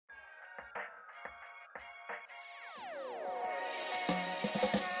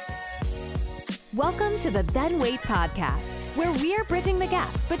Welcome to the Then Wait podcast, where we're bridging the gap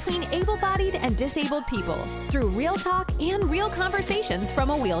between able-bodied and disabled people through real talk and real conversations from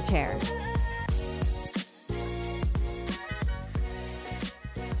a wheelchair.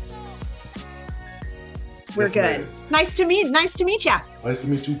 We're good. Man. Nice to meet you. Nice to meet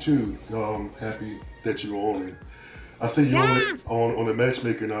you too. I'm happy that you're on it. I see you on the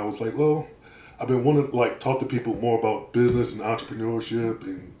matchmaker, and I was like, well, I've been wanting to talk to people more about business and entrepreneurship,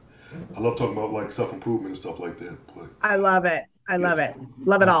 and I love talking about self-improvement and stuff like that. But I love it.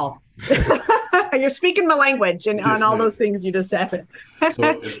 Love it all. You're speaking the language and on all those things you just said.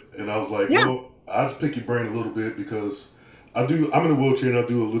 So, and I was like, well, I'll just pick your brain a little bit because I'm in a wheelchair and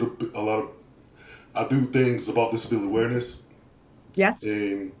I do things about disability awareness. Yes.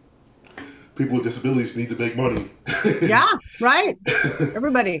 And people with disabilities need to make money. Yeah, right.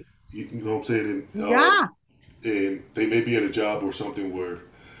 Everybody. You know what I'm saying? And they may be at a job or something where,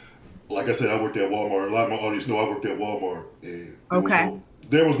 like I said, I worked at Walmart. A lot of my audience know I worked at Walmart. And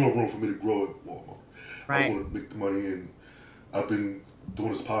there was no room for me to grow at Walmart. Right. I just want to make the money. And I've been doing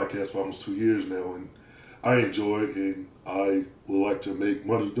this podcast for almost 2 years now. And I enjoy it. And I would like to make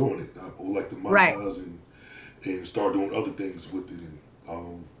money doing it. I would like to monetize and start doing other things with it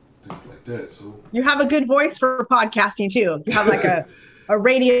and things like that. So you have a good voice for podcasting too. You have like a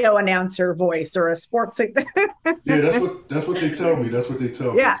radio announcer voice or a sports. Yeah, that's what they tell me. That's what they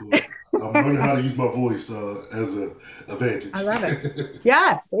tell me. So I'm learning how to use my voice as an advantage. I love it.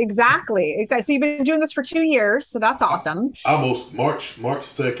 Yes, exactly. So you've been doing this for 2 years, so that's awesome. Almost March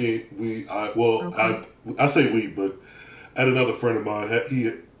 2nd. I say we, but I had another friend of mine. He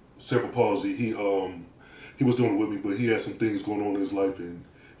had cerebral palsy. He was doing it with me, but he had some things going on in his life, and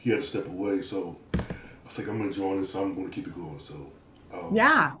he had to step away. So I was like, I'm going to join this. So I'm going to keep it going. So.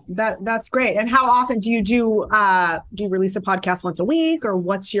 That's great. And how often do you release a podcast once a week, or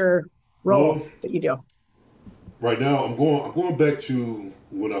what's your role that you do? Right now, I'm going back to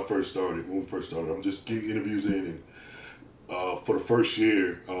when we first started. I'm just getting interviews in, and for the first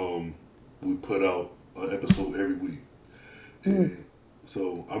year, we put out an episode every week, and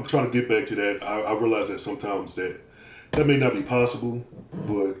so I'm trying to get back to that. I realize that sometimes that may not be possible,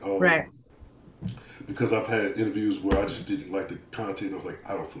 but right. Because I've had interviews where I just didn't like the content. I was like,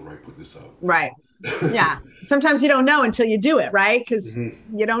 I don't feel right putting this out. Right. Yeah. Sometimes you don't know until you do it, right? Because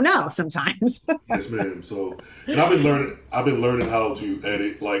you don't know sometimes. Yes, ma'am. So, and I've been learning how to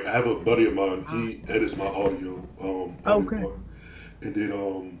edit. Like, I have a buddy of mine. He edits my audio. Okay. And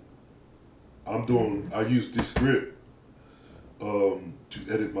then I use this script to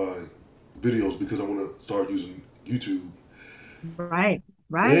edit my videos because I want to start using YouTube. Right.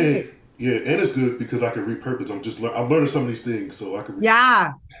 Yeah, and it's good because I can repurpose. I'm learning some of these things, so I can.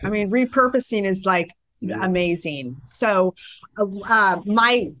 Yeah, I mean, repurposing is amazing. So,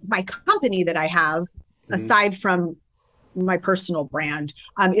 my company that I have, aside from my personal brand,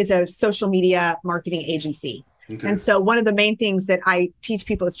 is a social media marketing agency. Okay. And so, one of the main things that I teach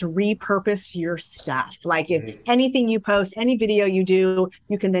people is to repurpose your stuff. Like, if anything you post, any video you do,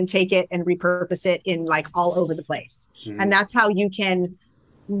 you can then take it and repurpose it in all over the place, and that's how you can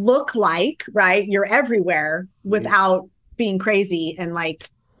look like, right, you're everywhere without being crazy and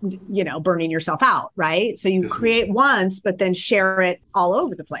burning yourself out, right? So you create once, but then share it all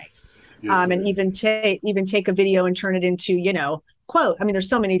over the place. And even take a video and turn it into, quote. I mean, there's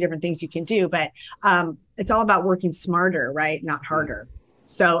so many different things you can do, but it's all about working smarter, right? Not harder.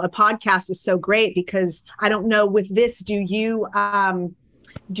 So a podcast is so great because I don't know with this, do you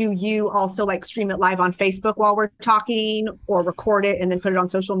also stream it live on Facebook while we're talking, or record it and then put it on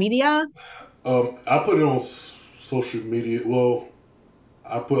social media? I put it on social media. Well,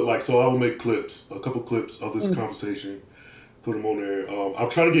 I put I will make a couple clips of this conversation, put them on there. I'm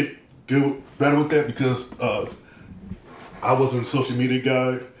trying to get better with that because I wasn't a social media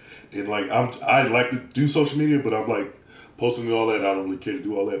guy, and I like to do social media, but I'm posting and all that. I don't really care to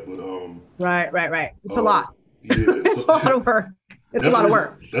do all that, but right. It's a lot. Yeah, it's a lot of work. It's a lot of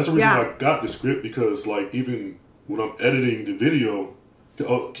work. That's the reason I got the script, because even when I'm editing the video,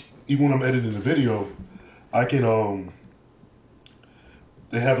 I can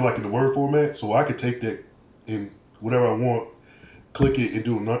they have in the Word format, so I could take that in whatever I want, click it, and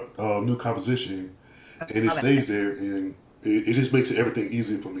do a new composition, and it stays there, and it just makes everything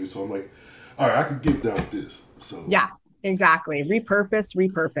easier for me. So I'm like, all right, I can get down with this. So yeah, exactly.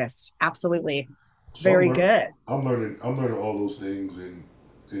 Repurpose. Absolutely. So very good. I'm learning all those things,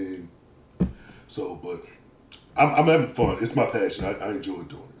 and so, but I'm having fun. It's my passion. I enjoy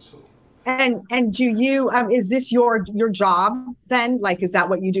doing it. So. And do you is this your job then? Is that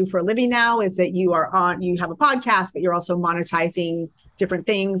what you do for a living now? Is that you have a podcast, but you're also monetizing different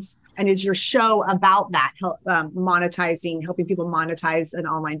things? And is your show about that, monetizing, helping people monetize an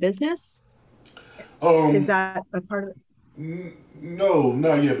online business? Is that a part of it? No,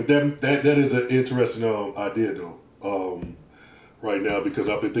 not yet. But that is an interesting idea though. Right now, because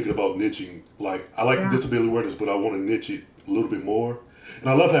I've been thinking about niching. Like I like the disability awareness, but I want to niche it a little bit more. And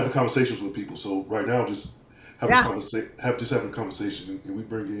I love having conversations with people. So right now, just having having a conversation,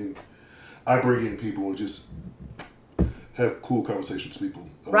 and I bring in people and just have cool conversations with people.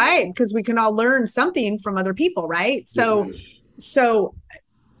 Right, because we can all learn something from other people, right? So,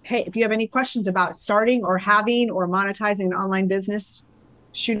 hey, if you have any questions about starting or having or monetizing an online business,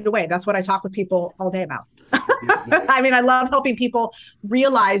 shoot it away. That's what I talk with people all day about. I mean, I love helping people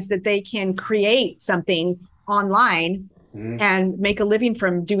realize that they can create something online and make a living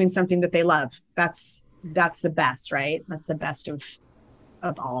from doing something that they love. That's the best, right? That's the best of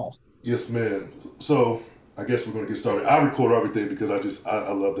all. Yes, ma'am. So I guess we're gonna get started. I record everything because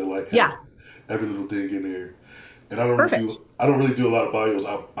I love that, like every little thing in there. And I don't really do a lot of bios.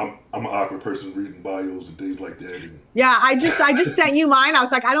 I'm an awkward person reading bios and things like that. Yeah, I just sent you mine. I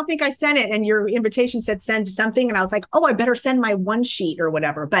was like, I don't think I sent it, and your invitation said send something, and I was like, oh, I better send my one sheet or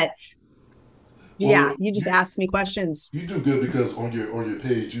whatever. But you just asked me questions. You do good because on your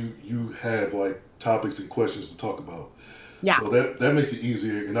page you have like topics and questions to talk about. Yeah. So that makes it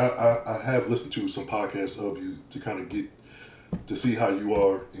easier. And I have listened to some podcasts of you to kind of get to see how you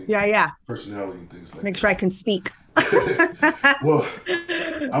are in personality and things like that. Make sure I can speak. Well,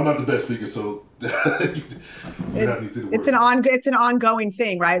 I'm not the best speaker, so it's an ongoing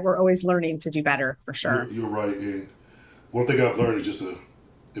thing, right? We're always learning to do better, for sure. You're right. And one thing I've learned is just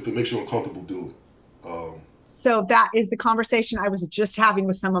if it makes you uncomfortable, do it. So that is the conversation I was just having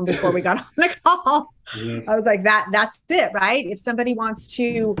with someone before we got on the call. I was like, that's it, right? If somebody wants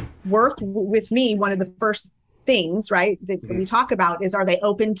to work with me, one of the first things, right, that we talk about is, are they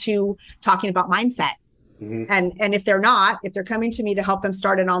open to talking about mindset? And if they're not, if they're coming to me to help them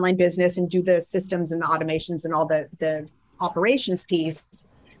start an online business and do the systems and the automations and all the operations piece,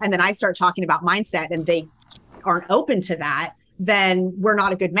 and then I start talking about mindset and they aren't open to that, then we're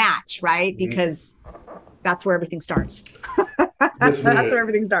not a good match, right? Because that's where everything starts. That's where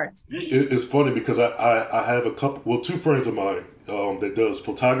everything starts. It's funny because I have two friends of mine that does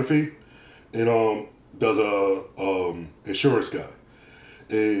photography and does a insurance guy.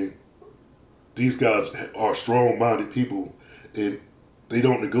 And these guys are strong-minded people, and they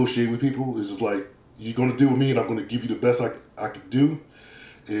don't negotiate with people. It's just like, you're going to deal with me, and I'm going to give you the best I can do,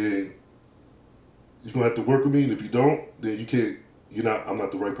 and you're going to have to work with me, and if you don't, then I'm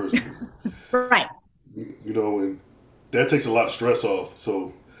not the right person for you. Right. You know, and that takes a lot of stress off.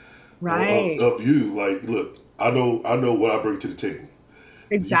 So, of you, like, look, I know what I bring to the table.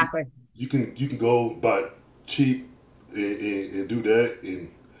 Exactly. You can go buy cheap and do that,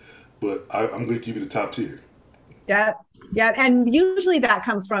 but I'm going to give you the top tier. Yeah. And usually that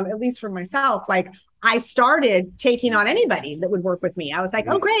comes from, at least for myself, like I started taking on anybody that would work with me. I was like,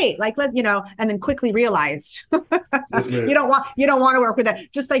 oh, great. Like, and then quickly realized you don't want to work with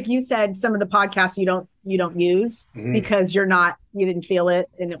that. Just like you said, some of the podcasts you don't use because you didn't feel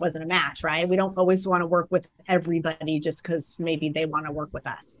it and it wasn't a match, right? We don't always want to work with everybody just because maybe they want to work with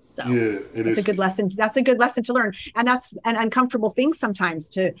us. So it's a good lesson. That's a good lesson to learn. And that's an uncomfortable thing sometimes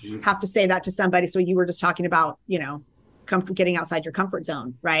to have to say that to somebody. So you were just talking about, getting outside your comfort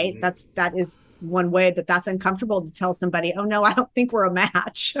zone, right? That is one way that's uncomfortable to tell somebody, oh no, I don't think we're a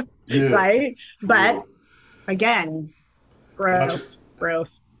match, right? But again, growth.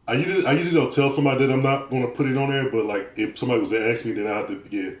 I usually don't tell somebody that I'm not going to put it on there, but like if somebody was to ask me, then I have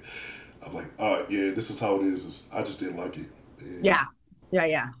to, I'm like, all right, this is how it is. I just didn't like it. And yeah.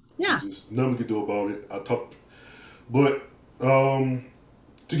 There's nothing we can do about it. But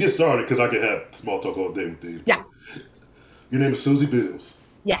to get started, because I can have small talk all day with these. Yeah. Your name is Susie Bills.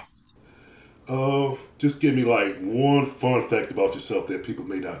 Yes. Just give me like one fun fact about yourself that people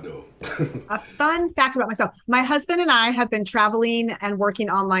may not know. A fun fact about myself. My husband and I have been traveling and working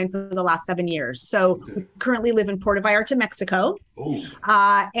online for the last 7 years. So we currently live in Puerto Vallarta, Mexico.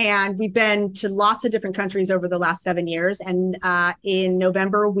 And we've been to lots of different countries over the last 7 years. And in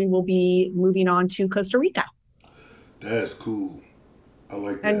November, we will be moving on to Costa Rica. That's cool. I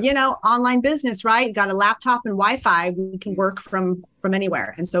like that. And online business, right? You got a laptop and Wi-Fi. We can work from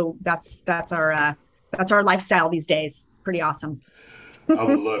anywhere, and so that's our lifestyle these days. It's pretty awesome.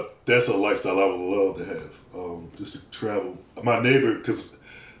 That's a lifestyle I would love to have. Just to travel. My neighbor, because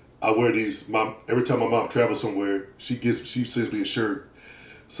I wear these. Every time my mom travels somewhere, she sends me a shirt.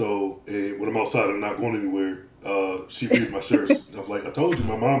 So when I'm outside and not going anywhere, she reads my shirts. I'm like, I told you,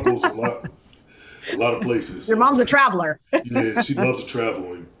 my mom goes a lot of places. Your mom's a traveler. Yeah, she loves to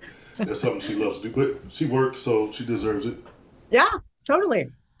travel, and That's something she loves to do. But she works, so she deserves it. Yeah, totally.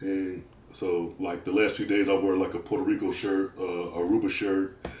 And so, like the last 2 days, I wore like a Puerto Rico shirt, Aruba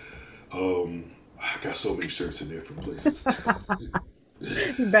shirt. I got so many shirts in there from places.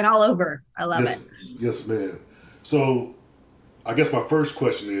 You've been all over. I love it. Yes, ma'am. So, I guess my first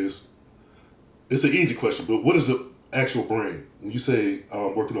question is, it's an easy question, but what is the actual brand? When you say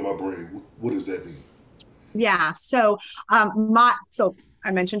working on my brand, what does that mean? Yeah. So I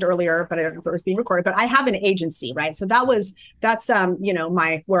mentioned earlier, but I don't know if it was being recorded, but I have an agency, right? So that's where I'm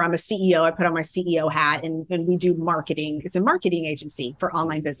a CEO. I put on my CEO hat and we do marketing. It's a marketing agency for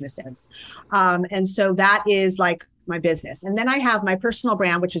online businesses. And so that is like my business. And then I have my personal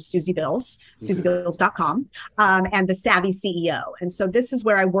brand, which is Susie Bills, SusieBills.com, and the Savvy CEO. And so this is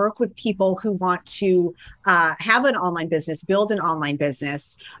where I work with people who want to have an online business, build an online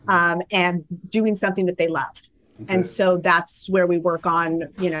business, and doing something that they love. Okay. And so that's where we work on,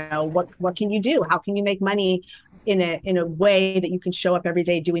 what can you do? How can you make money in a way that you can show up every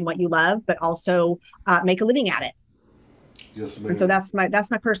day doing what you love, but also make a living at it? Yes, ma'am. And so that's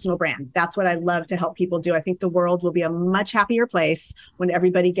my personal brand. That's what I love to help people do. I think the world will be a much happier place when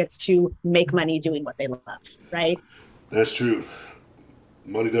everybody gets to make money doing what they love, right? That's true.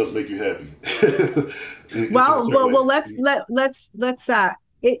 Money does make you happy.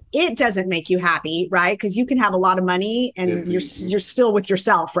 It doesn't make you happy, right? Because you can have a lot of money and you're still with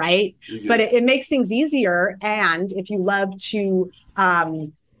yourself, right? Yes. But it makes things easier. And if you love to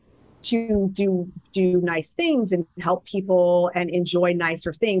do nice things and help people and enjoy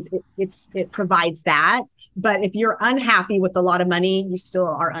nicer things, it provides that. But if you're unhappy with a lot of money, you still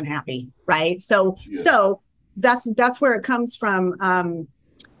are unhappy, right? So that's where it comes from.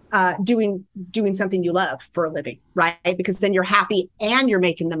 Doing something you love for a living, right? Because then you're happy and you're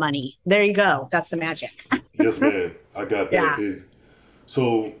making the money. There you go. That's the magic. Yes, ma'am. I got that. Yeah.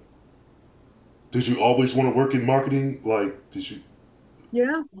 So, did you always want to work in marketing? Did you?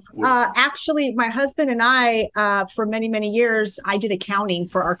 Yeah. Actually, my husband and I, for many, many years, I did accounting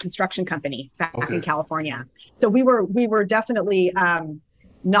for our construction company back in California. So we were definitely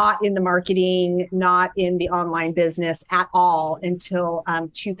not in the marketing, not in the online business at all until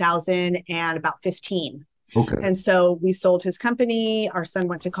 2015. Okay. And so we sold his company. Our son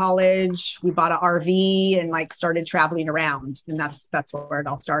went to college. We bought an RV and started traveling around. And that's where it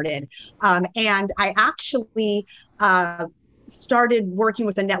all started. And I actually started working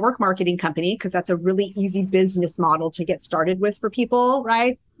with a network marketing company because that's a really easy business model to get started with for people,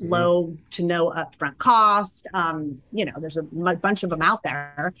 right? Mm-hmm. Low to no upfront cost. There's a bunch of them out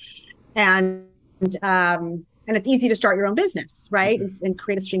there, and it's easy to start your own business, right? Mm-hmm. And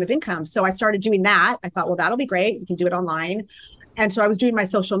create a stream of income. So I started doing that. I thought, well, that'll be great. You can do it online. And so I was doing my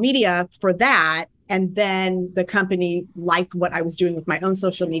social media for that. And then the company liked what I was doing with my own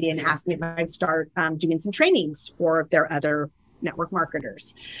social media and asked me if I'd start doing some trainings for their other network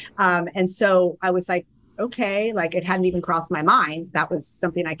marketers. And so I was like, okay, it hadn't even crossed my mind. That was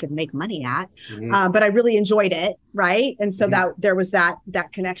something I could make money at. Mm-hmm. But I really enjoyed it. Right. And so that there was that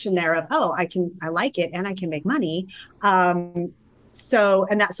connection there of, I like it and I can make money. So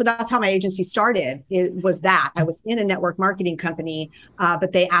that's how my agency started. It was that I was in a network marketing company,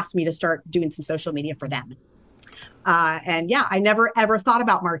 but they asked me to start doing some social media for them. I never ever thought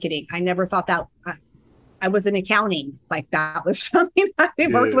about marketing. I never thought that. I was in accounting, that was something I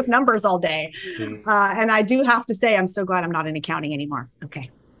worked with numbers all day. Mm-hmm. And I do have to say, I'm so glad I'm not in accounting anymore. Okay.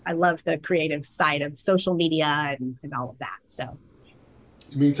 I love the creative side of social media and all of that. So.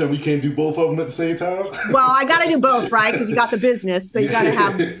 You mean tell me you can't do both of them at the same time? Well, I got to do both, right? Because you got the business. So you got to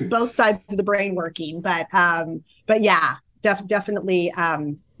have both sides of the brain working. But yeah, definitely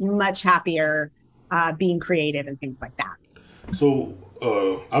much happier being creative and things like that. So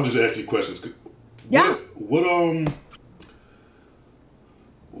I'll just ask you questions. Yeah. What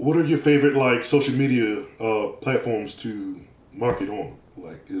are your favorite social media platforms to market on?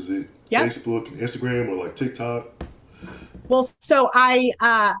 Is it Facebook and Instagram or TikTok? Well, so I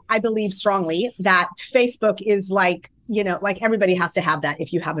believe strongly that Facebook is everybody has to have that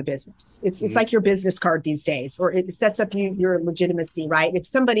if you have a business. It's like your business card these days, or it sets up your legitimacy, right? If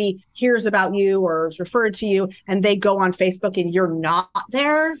somebody hears about you or is referred to you and they go on Facebook and you're not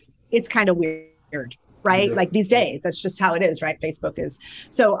there, it's kind of weird. Right? Yeah. These days, that's just how it is, right? Facebook is.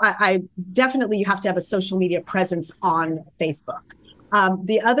 So I definitely, you have to have a social media presence on Facebook.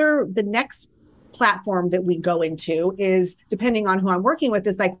 The next platform that we go into is, depending on who I'm working with,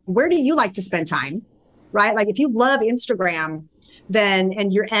 is where do you like to spend time? Right? If you love Instagram, then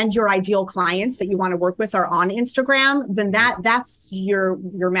and your ideal clients that you want to work with are on Instagram, then that's your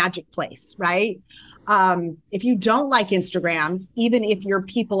magic place, right? If you don't like Instagram, even if your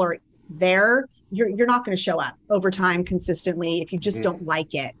people are there, you're not going to show up over time consistently if you just don't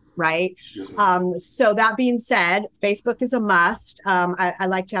like it, right? Yes, so that being said, Facebook is a must. I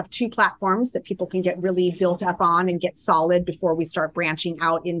like to have 2 platforms that people can get really built up on and get solid before we start branching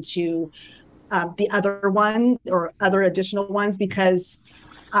out into the other one or other additional ones, because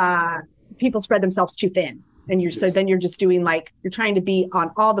people spread themselves too thin. And so then you're just doing you're trying to be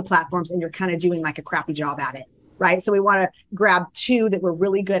on all the platforms and you're kind of doing like a crappy job at it, right? So we want to grab 2 that we're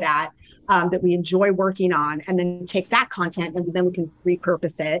really good at, that we enjoy working on, and then take that content and then we can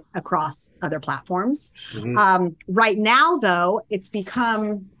repurpose it across other platforms. Right now, though, it's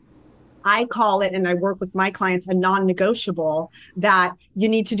become, I call it, and I work with my clients, a non-negotiable that you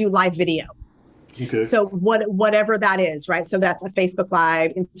need to do live video. Okay. So whatever that is, right? So that's a Facebook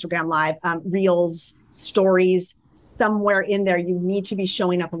Live, Instagram Live, Reels, Stories, somewhere in there, you need to be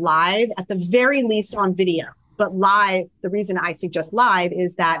showing up live, at the very least on video. But live, the reason I suggest live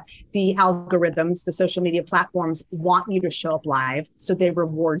is that the algorithms, the social media platforms want you to show up live. So they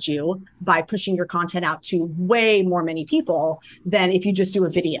reward you by pushing your content out to way more many people than if you just do a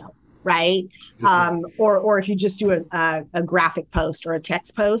video. Right. Or if you just do a graphic post or a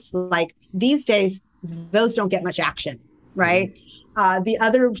text post, like these days, those don't get much action. Right. The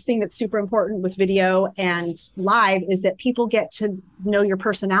other thing that's super important with video and live is that people get to know your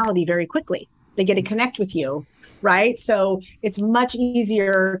personality very quickly. They get to connect with you. Right. So it's much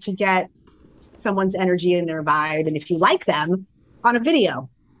easier to get someone's energy and their vibe. And if you like them on a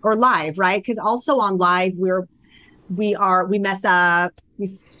video or live. Right. Because also on live, we mess up. We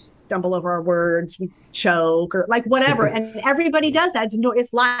stumble over our words, we choke or like whatever. And everybody does that.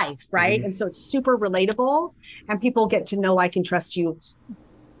 It's life, right? And so it's super relatable and people get to know, like, and trust you.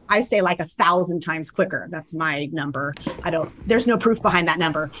 I say like 1,000 times quicker. That's my number. There's no proof behind that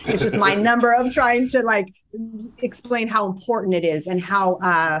number. It's just my number of trying to like explain how important it is and how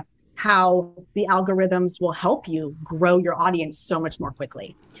the algorithms will help you grow your audience so much more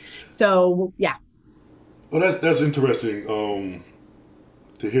quickly. So, yeah. Well, that's interesting.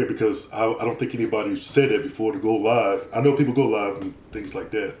 To hear, because I don't think anybody said that before, to go live. I know people go live and things like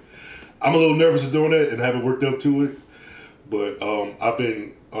that. I'm a little nervous of doing that and haven't worked up to it, but I've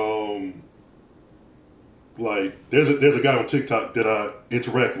been there's a guy on TikTok that I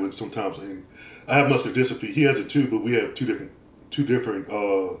interact with sometimes, and I have muscular dystrophy. He has it too, but we have two different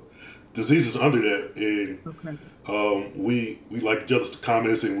diseases under that, and we like each other's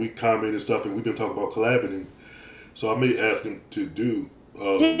comments and we comment and stuff, and we've been talking about collabing, so I may ask him to do.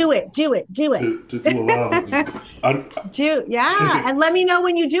 Do it. To do a live. And let me know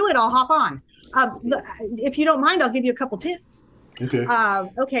when you do it. I'll hop on. If you don't mind, I'll give you a couple tips. Okay.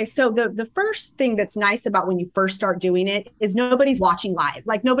 Okay. So the first thing that's nice about when you first start doing it is nobody's watching live.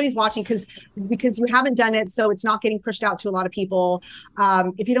 Like nobody's watching because you haven't done it. So it's not getting pushed out to a lot of people.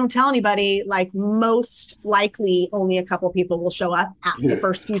 If you don't tell anybody, like most likely only a couple people will show up at the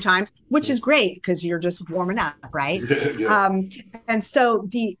first few times, which is great because you're just warming up. Right. And so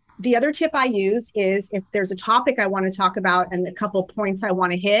the other tip I use is if there's a topic I want to talk about and a couple points I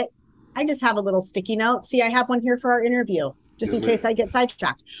want to hit, I just have a little sticky note. See, I have one here for our interview, just in case I get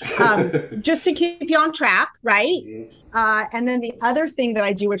sidetracked, just to keep you on track, right? And then the other thing that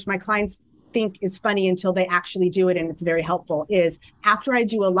I do, which my clients think is funny until they actually do it, and it's very helpful, is after I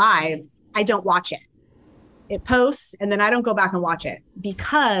do a live, I don't watch it. It posts, and then I don't go back and watch it,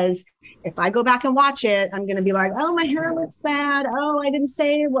 because if I go back and watch it, I'm going to be like, oh, my hair looks bad. Oh, I didn't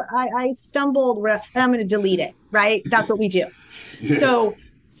say what I stumbled. And I'm going to delete it, right? That's what we do.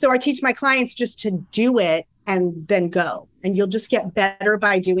 So I teach my clients just to do it and then go. And you'll just get better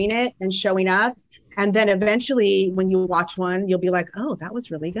by doing it and showing up. And then eventually when you watch one, you'll be like, oh, that was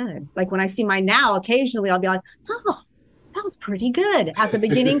really good. Like when I see mine now, occasionally I'll be like, oh, that was pretty good. At the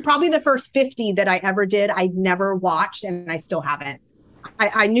beginning, probably the first 50 that I ever did, I never watched and I still haven't.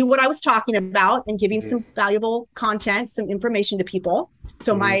 I knew what I was talking about and giving some valuable content, some information to people.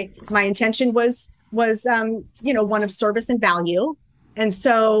 So my intention was one of service and value. And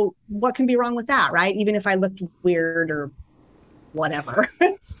so what can be wrong with that, right? Even if I looked weird or whatever.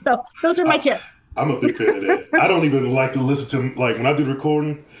 So those are my tips. I'm a big fan of that. I don't even like to listen to, like when I do the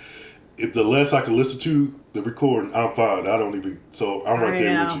recording, if the less I can listen to the recording, I'm fine. I don't even, so I'm right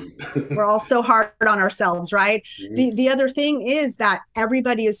there with you. We're all so hard on ourselves, right? The other thing is that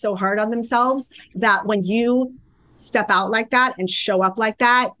everybody is so hard on themselves that when you step out like that and show up like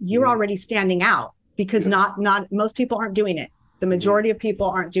that, you're already standing out because not most people aren't doing it. The majority of people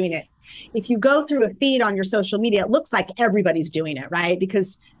aren't doing it. If you go through a feed on your social media, it looks like everybody's doing it, right?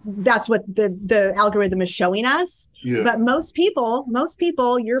 Because that's what the algorithm is showing us. Yeah. But most people,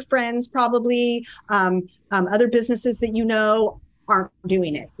 your friends probably, other businesses that you know aren't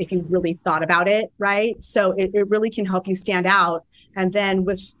doing it if you really thought about it, right? So it really can help you stand out. And then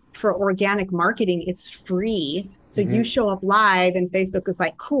for organic marketing, it's free. So you show up live and Facebook is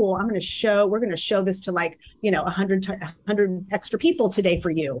like, cool, we're going to show this to 100 extra people today for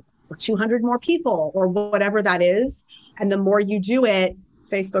you, or 200 more people, or whatever that is. And the more you do it,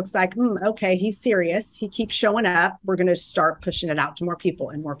 Facebook's like, okay, he's serious. He keeps showing up. We're going to start pushing it out to more people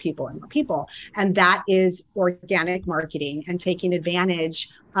and more people and more people. And that is organic marketing and taking advantage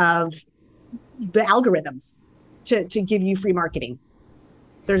of the algorithms to give you free marketing.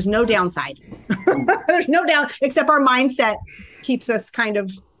 There's no downside. There's no down, except our mindset keeps us kind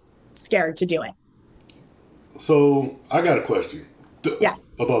of scared to do it. So I got a question.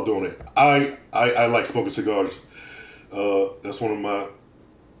 Yes. About doing it. I like smoking cigars. That's one of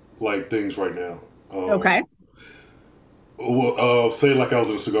my things right now. Okay. Well, say like I was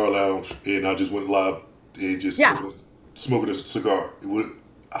in a cigar lounge and I just went live and just smoking a cigar.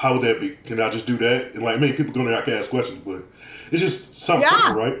 How would that be? Can I just do that? And many people go there, I can ask questions, but it's just something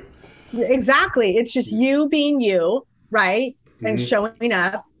simple, right? Exactly. It's just you being you, right? And showing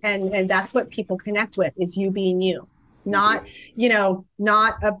up, and that's what people connect with, is you being you. Not,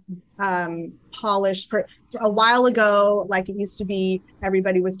 not a polished. A while ago, like it used to be,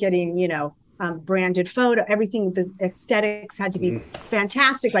 everybody was getting, branded photo. Everything, the aesthetics had to be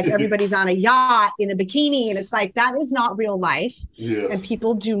fantastic. Like everybody's on a yacht in a bikini, and it's like, that is not real life. Yes. And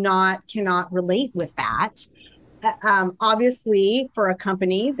people cannot relate with that. Obviously, for a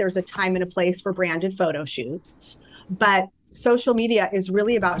company, there's a time and a place for branded photo shoots, but social media is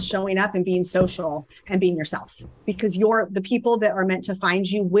really about showing up and being social and being yourself, because the people that are meant to find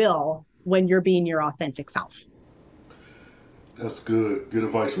you will, when you're being your authentic self. That's good. Good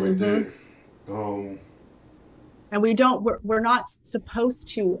advice right there. And we're not supposed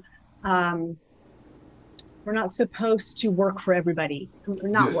to, work for everybody.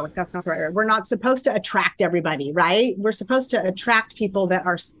 Work. That's not the right word. We're not supposed to attract everybody, right? We're supposed to attract people that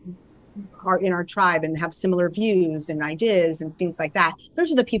are in our tribe and have similar views and ideas and things like that.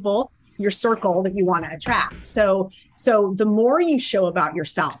 Those are the people, your circle, that you want to attract. So the more you show about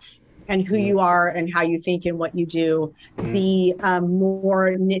yourself and who you are and how you think and what you do, the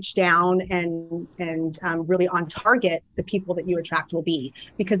more niche down and really on target the people that you attract will be.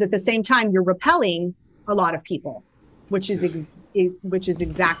 Because at the same time, you're repelling a lot of people, which is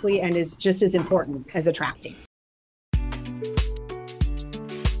exactly and is just as important as attracting.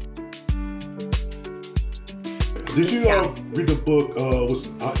 Did you read the book?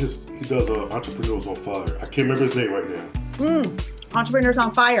 He does Entrepreneurs on Fire. I can't remember his name right now. Entrepreneurs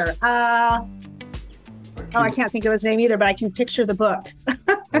on Fire. I can't think of his name either, but I can picture the book.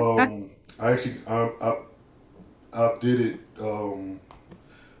 I did it.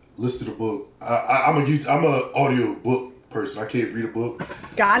 Listed a book. I'm an audio book person. I can't read a book.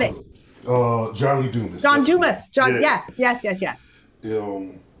 Got it. John Lee Dumas. John Dumas. Yes.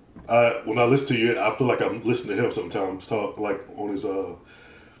 When I listen to you, I feel like I'm listening to him sometimes talk on his audio.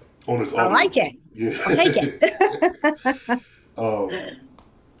 I like it. Yeah. I'll take it. And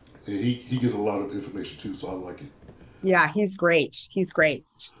he gives a lot of information too, so I like it. Yeah, he's great.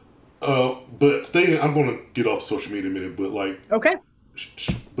 But I'm going to get off social media in a minute, but okay.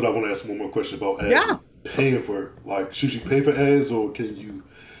 But I want to ask one more question about ads. Paying for, should you pay for ads, or can you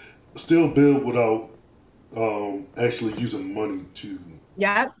still build without actually using money to?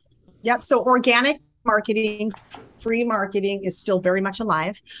 Yep. So organic marketing, free marketing is still very much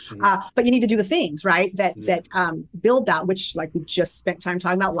alive, but you need to do the things, right, that build that, which we just spent time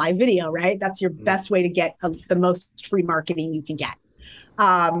talking about live video, right? That's your best way to get the most free marketing you can get.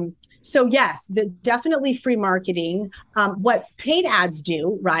 So yes, definitely free marketing. What paid ads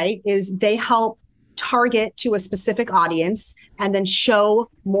do, right, is they help target to a specific audience and then show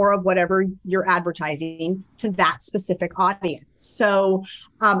more of whatever you're advertising to that specific audience. So,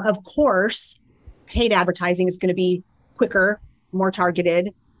 of course, paid advertising is going to be quicker, more targeted,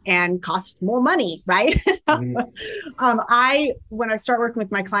 and cost more money, right? When I start working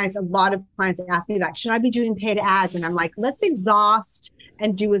with my clients, a lot of clients ask me that, should I be doing paid ads? And I'm like, let's exhaust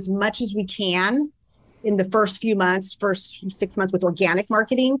and do as much as we can in the first 6 months with organic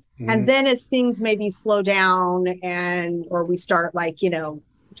marketing. And then as things maybe slow down or we start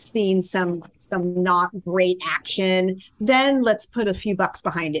seeing some not great action, then let's put a few bucks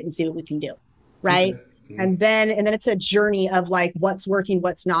behind it and see what we can do. Right. And then it's a journey of what's working,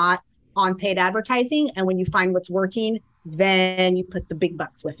 what's not on paid advertising. And when you find what's working, then you put the big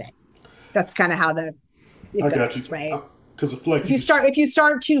bucks with it. That's kind of how it I got goes, you. right? Because it's like If you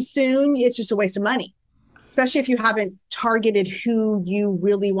start too soon, it's just a waste of money, especially if you haven't targeted who you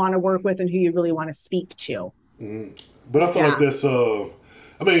really want to work with and who you really want to speak to. but I feel like that's I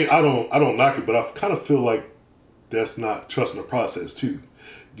mean, I don't knock it, but I kind of feel like that's not trusting the process too,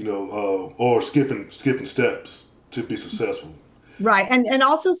 or skipping steps to be successful. Right. And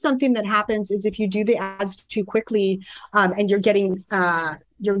also something that happens is if you do the ads too quickly, and you're getting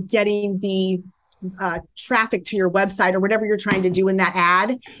the traffic to your website or whatever you're trying to do in that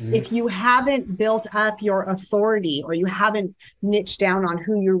ad, if you haven't built up your authority or you haven't niched down on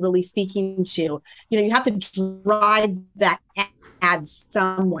who you're really speaking to, you have to drive that ad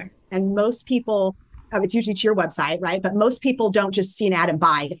somewhere. And most people, it's usually to your website, right? But most people don't just see an ad and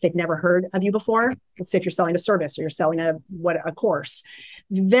buy if they've never heard of you before. Let's say if you're selling a service or you're selling a course,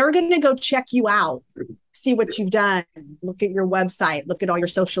 they're going to go check you out, see what you've done, look at your website, look at all your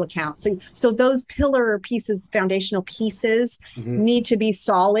social accounts. So those pillar pieces, foundational pieces, need to be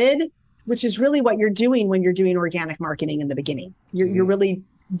solid, which is really what you're doing when you're doing organic marketing in the beginning. You're really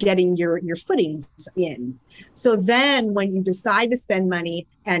getting your footings in. So then when you decide to spend money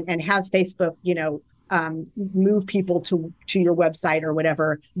and have Facebook, move people to your website or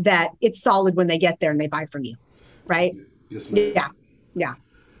whatever, that it's solid when they get there and they buy from you. Right? Yes, ma'am. Yeah.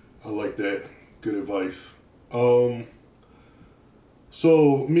 I like that. Good advice.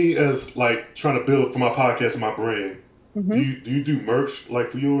 So me as like trying to build for my podcast and my brand, do you do merch like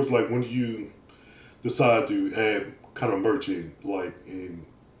for yours? Like when do you decide to add kind of merch in,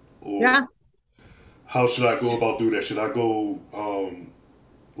 or how should I go about doing that? Should I go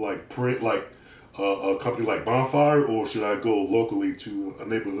like print like a company like Bonfire, or should I go locally to a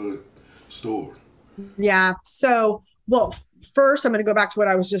neighborhood store? Yeah. So, well, first I'm going to go back to what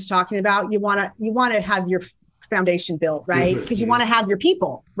I was just talking about. You want to have your foundation built, right? Because you want to have your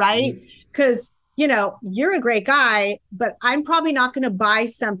people, right? Because you're a great guy, but I'm probably not going to buy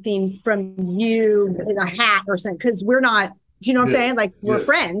something from you in a hat or something because we're not. Do you know what I'm saying? Like we're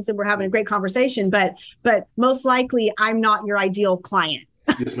friends and we're having a great conversation, but most likely I'm not your ideal client.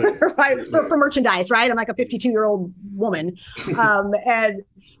 Yes, ma'am. Right? Yes, ma'am. For merchandise, right? I'm like a 52-year-old woman. And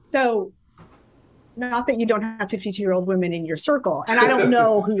so not that you don't have 52-year-old women in your circle, and I don't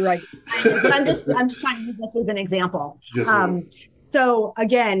know who you're like, but I'm just trying to use this as an example. Yes, ma'am. So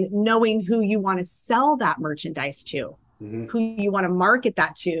again, knowing who you want to sell that merchandise to, who you want to market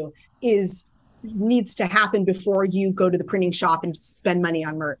that to needs to happen before you go to the printing shop and spend money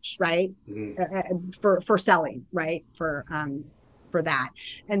on merch, right? For selling, right? For that.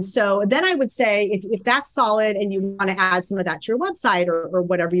 And so then I would say if that's solid and you want to add some of that to your website or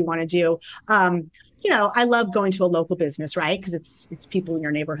whatever you want to do, I love going to a local business, right? Because it's people in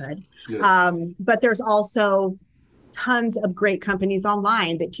your neighborhood. Yes. But there's also tons of great companies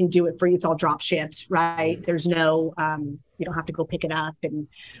online that can do it for you. It's all drop shipped, right? There's no, you don't have to go pick it up. And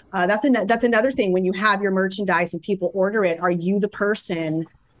that's another thing. When you have your merchandise and people order it, are you the person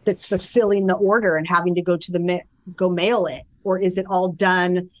that's fulfilling the order and having to go mail it? Or is it all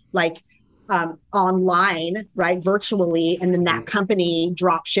done like online, right, virtually, and then that company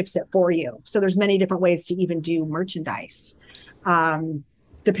drop ships it for you? So there's many different ways to even do merchandise,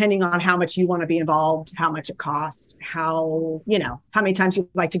 depending on how much you want to be involved, how much it costs, how many times you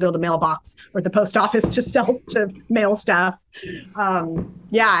like to go to the mailbox or the post office to mail stuff.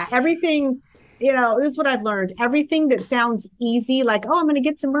 Everything. This is what I've learned. Everything that sounds easy, like, I'm going to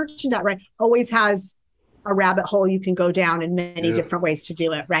get some merchandise, right, always has a rabbit hole you can go down in many different ways to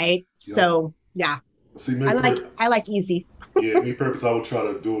do it, right? Yeah. So See, me I like easy. Me purpose, I would try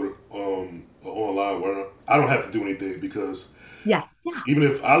to do it online where I don't have to do anything because even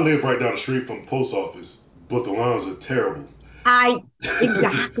if I live right down the street from the post office, but the lines are terrible.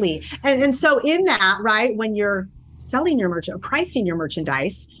 Exactly. and so in that, right, when you're selling your pricing your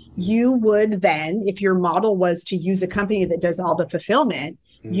merchandise, you would then, if your model was to use a company that does all the fulfillment,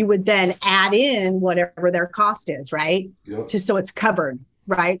 you would then add in whatever their cost is, right? Yep. So it's covered,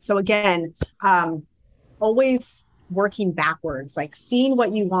 right? So again, always working backwards, like seeing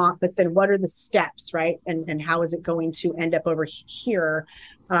what you want, but then what are the steps, right? And how is it going to end up over here,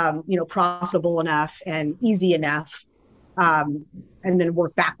 profitable enough and easy enough, and then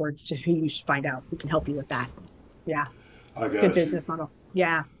work backwards to who you should find out who can help you with that. Yeah. I got Good business model.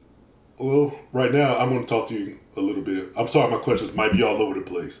 Yeah. Well, right now I'm going to talk to you a little bit. I'm sorry, my questions might be all over the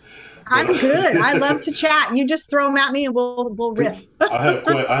place. I'm good. I love to chat. You just throw them at me and we'll riff. I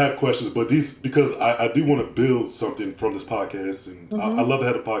have questions, but these because I do want to build something from this podcast, and I love to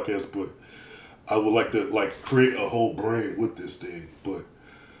have a podcast, but I would like to create a whole brand with this thing. But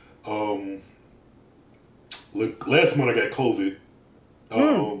last month I got COVID,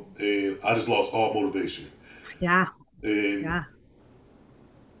 and I just lost all motivation. Yeah. And Yeah.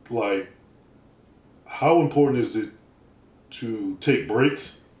 like, how important is it to take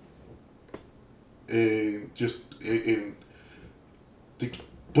breaks and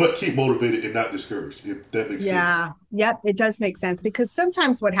but keep motivated and not discouraged, if that makes sense? Yeah. Yep. It does make sense, because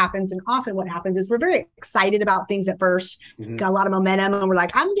sometimes what happens, and often what happens, is we're very excited about things at first, got a lot of momentum, and we're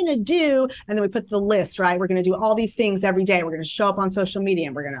like, I'm going to do, and then we put the list, right? We're going to do all these things every day. We're going to show up on social media,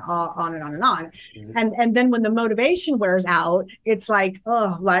 and we're going to on and on and on. And then when the motivation wears out, it's like,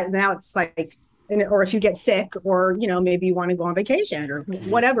 oh, like now it's like, or if you get sick, or, maybe you want to go on vacation or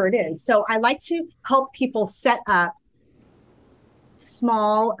whatever it is. So I like to help people set up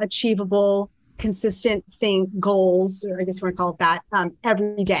small, achievable, consistent goals, or I guess you want to call it that,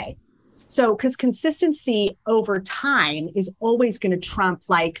 every day. So, because consistency over time is always going to trump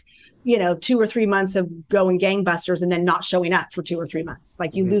 2 or 3 months of going gangbusters and then not showing up for 2 or 3 months.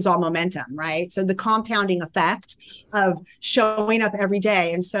 Like you lose all momentum, right? So the compounding effect of showing up every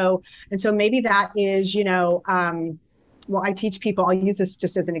day. And so maybe that is, well, I teach people, I'll use this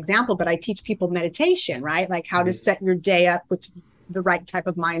just as an example, but I teach people meditation, right? Like how to set your day up with the right type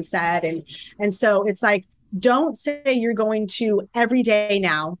of mindset. And so it's like, don't say you're going to every day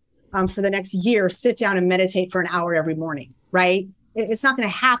now for the next year, sit down and meditate for an hour every morning, right? It's not going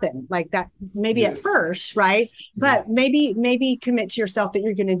to happen like that, maybe at first, right? But maybe commit to yourself that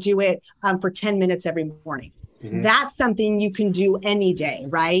you're going to do it for 10 minutes every morning. That's something you can do any day,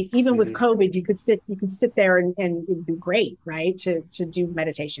 right? Even with COVID, you could sit there and it would be great, right? To do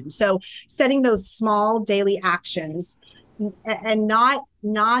meditation. So setting those small daily actions, and not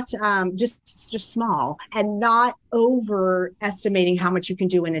just small, and not overestimating how much you can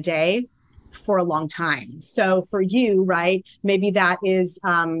do in a day for a long time. So for you, right, maybe that is,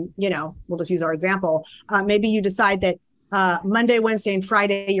 we'll just use our example. Maybe you decide that Monday, Wednesday, and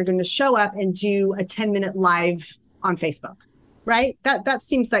Friday, you're going to show up and do a 10-minute live on Facebook, right? That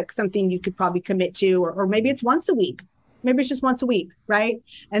seems like something you could probably commit to, or maybe it's once a week. Maybe it's just once a week, right?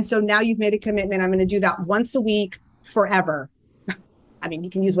 And so now you've made a commitment. I'm going to do that once a week forever. I mean, you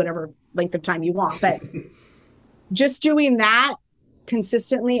can use whatever length of time you want, but just doing that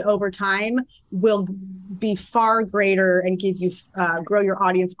consistently over time will be far greater and give you grow your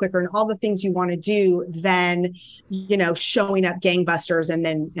audience quicker and all the things you want to do than showing up gangbusters and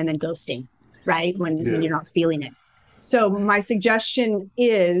then ghosting, right, when you're not feeling it. So my suggestion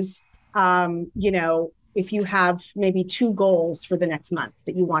is if you have maybe 2 goals for the next month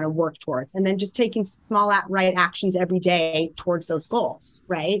that you want to work towards, and then just taking small right actions every day towards those goals,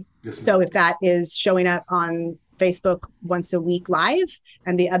 right? So if that is showing up on Facebook once a week live,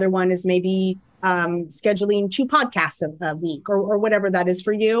 and the other one is maybe scheduling 2 podcasts a week, or whatever that is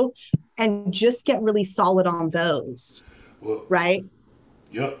for you, and just get really solid on those. Well, right?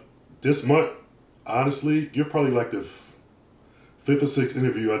 Yep. This month, honestly, you're probably like the 5th or 6th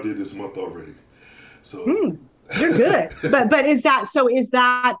interview I did this month already. So you're good. but is that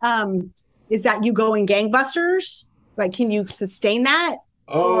you going gangbusters? Like, can you sustain that?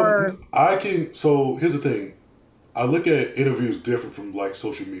 I can. So here's the thing. I look at interviews different from like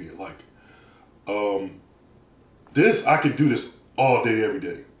social media. Like, this, I can do this all day, every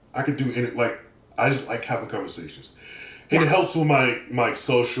day. I can do it. Like, I just like having conversations, and it helps with my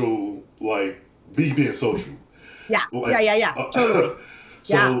social, like me being social. Yeah, like, yeah. Totally.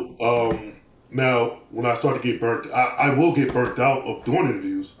 So, now when I start to get burnt, I will get burnt out of doing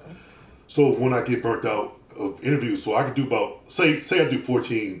interviews. So when I get burnt out of interviews, so I can do about say I do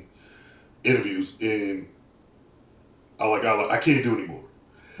 14 interviews, and I can't do anymore.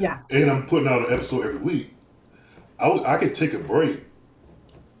 Yeah. And I'm putting out an episode every week. I could take a break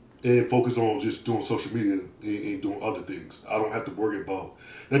and focus on just doing social media and doing other things. I don't have to worry about.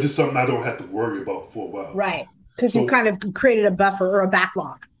 That's just something I don't have to worry about for a while. Right. Because you've kind of created a buffer or a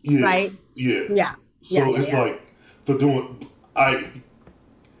backlog. Yeah. Right. Yeah. Yeah. So it's like for doing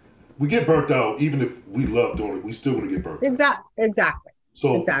we get burnt out even if we love doing it. We still want to get burnt out. Exactly.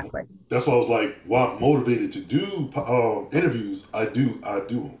 So that's why I was like, while I'm motivated to do interviews, I do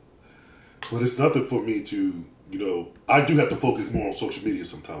them. But it's nothing for me to, I do have to focus more on social media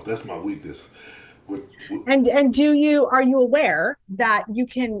sometimes. That's my weakness. And are you aware that you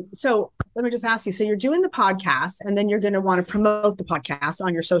can, so let me just ask you, so you're doing the podcast and then you're going to want to promote the podcast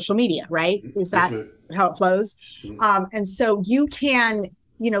on your social media, right? Is that how it flows? Mm-hmm. And so you can,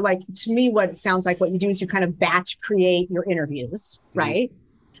 like, to me, what it sounds like what you do is you kind of batch create your interviews, right? Mm-hmm.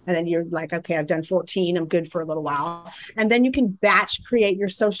 And then you're like, okay, I've done 14. I'm good for a little while. And then you can batch create your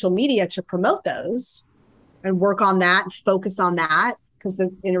social media to promote those and work on that, focus on that. because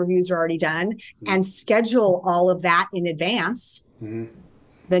the interviews are already done, and schedule all of that in advance,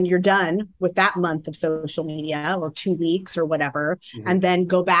 then you're done with that month of social media or 2 weeks or whatever, and then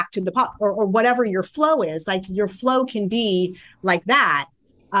go back to the or whatever your flow is. Like your flow can be like that.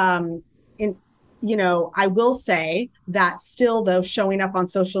 I will say that still, though, showing up on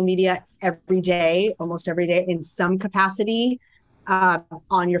social media every day, almost every day in some capacity,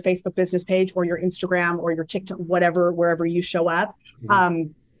 on your Facebook business page or your Instagram or your TikTok, whatever, wherever you show up,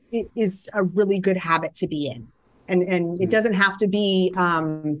 it is a really good habit to be in. And it doesn't have to be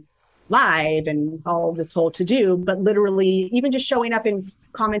live and all this whole to do, but literally even just showing up and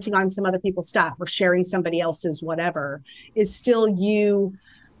commenting on some other people's stuff or sharing somebody else's whatever is still you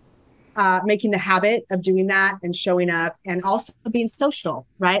making the habit of doing that and showing up and also being social,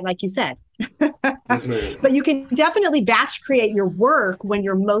 right? Like you said. Yes, ma'am. But you can definitely batch create your work when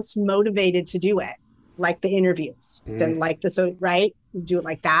you're most motivated to do it, like the interviews. Then right? Do it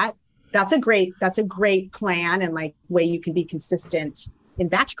like that. That's a great plan and like way you can be consistent in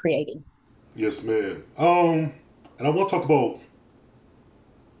batch creating. Yes, ma'am. And I want to talk about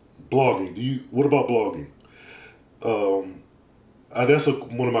blogging. What about blogging? That's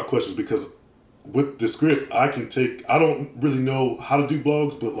one of my questions, because with the script, I don't really know how to do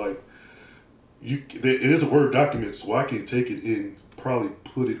blogs, but like it is a Word document, so I can take it and probably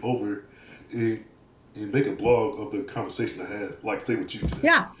put it over and make a blog of the conversation I had, like say with you today.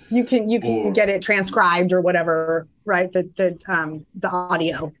 Yeah, you can get it transcribed or whatever, right? The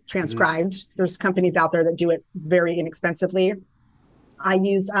audio transcribed. There's companies out there that do it very inexpensively. I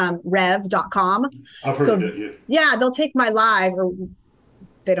use rev.com. I've heard of that, yeah. Yeah, they'll take my live, or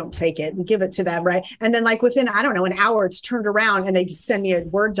they don't take it and give it to them, right? And then like within, I don't know, an hour, it's turned around and they send me a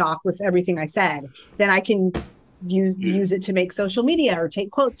Word doc with everything I said. Then I can use it to make social media or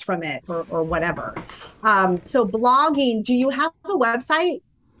take quotes from it or whatever. So blogging, do you have a website?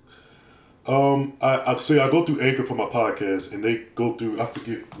 I go through Anchor for my podcast, and they go through, I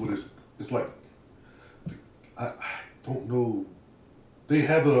forget what it's like. I don't know. They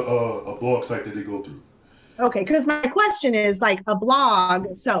have a blog site that they go through. Okay, because my question is like a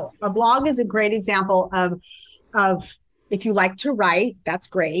blog. So a blog is a great example of if you like to write, that's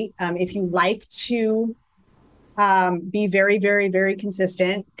great. If you like to be very, very, very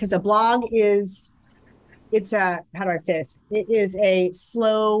consistent, because a blog how do I say this? It is a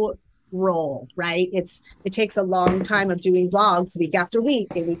slow roll, right? It takes a long time of doing blogs week after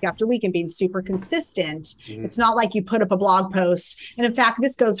week and week after week and being super consistent. It's not like you put up a blog post. And in fact,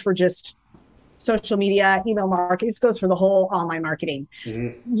 this goes for just social media, email marketing. This goes for the whole online marketing.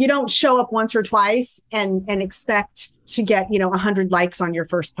 You don't show up once or twice and expect to get 100 likes on your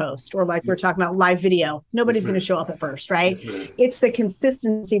first post, or like we're talking about live video. Nobody's going to show up at first, right? It's the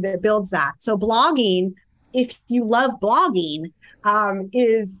consistency that builds that. So blogging, if you love blogging,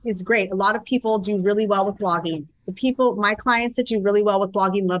 is great. A lot of people do really well with blogging. My clients that do really well with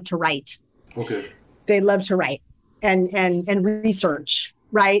blogging love to write. Okay. They love to write and research,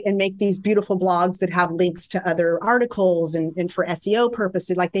 right? And make these beautiful blogs that have links to other articles and for SEO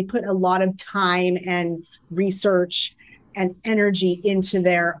purposes. Like they put a lot of time and research and energy into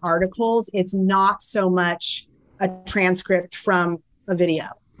their articles. It's not so much a transcript from a video.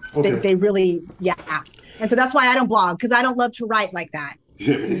 Okay. They really, yeah. And so that's why I don't blog, because I don't love to write like that.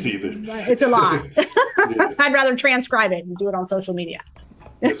 Yeah, me neither. It's a lot. Yeah. I'd rather transcribe it and do it on social media.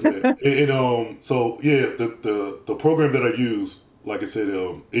 Yes, man. And so yeah, the program that I use, like I said,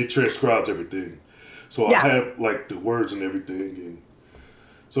 it transcribes everything. So I have like the words and everything, and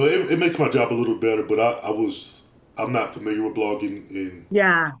so it makes my job a little better. But I'm not familiar with blogging, and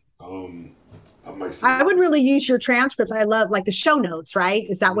I would really use your transcripts. I love like the show notes, right?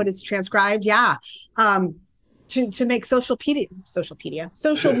 Is that what it's transcribed? Yeah. To make social media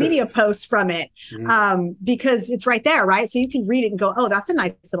posts from it, because it's right there, right? So you can read it and go, oh, that's a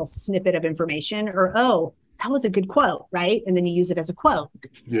nice little snippet of information, or oh, that was a good quote, right? And then you use it as a quote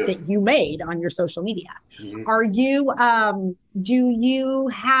that you made on your social media. Are you? Do you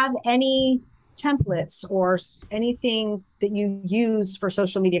have any templates or anything that you use for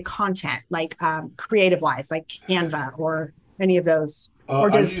social media content, like creative wise, like Canva or any of those? Or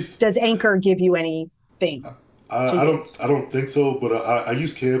does Anchor give you anything? I don't think so, but I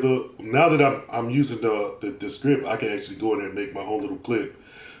use Canva. Now that I'm using the script, I can actually go in there and make my own little clip.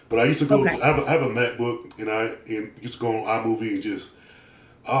 But I used to go. I have a MacBook, and I used to go on iMovie and just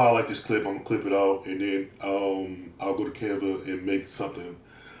I like this clip. I'm gonna clip it out, and then I'll go to Canva and make something.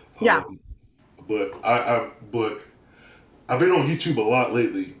 But I've been on YouTube a lot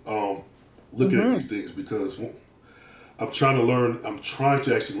lately, looking at these things, because I'm trying to learn. I'm trying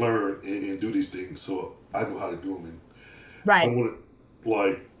to actually learn and do these things, so I know how to do them. And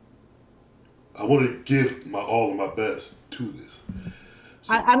like, I want to give my all of my best to this.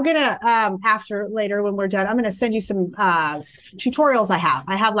 So, I'm gonna after later when we're done, I'm gonna send you some tutorials I have.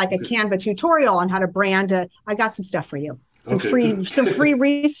 I have like a Canva tutorial on how to brand I got some stuff for you. Some okay, free good. some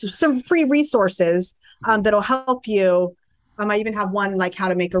free resources that'll help you. I even have one like how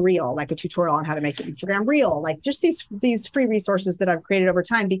to make a reel, like a tutorial on how to make an Instagram reel, like just these free resources that I've created over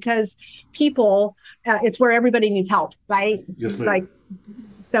time because people, it's where everybody needs help, right? Yes, ma'am. Like,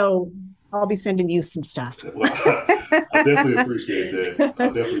 so I'll be sending you some stuff. Well, I definitely appreciate that. I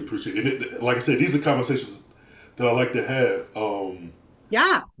definitely appreciate it. Like I said, these are conversations that I like to have.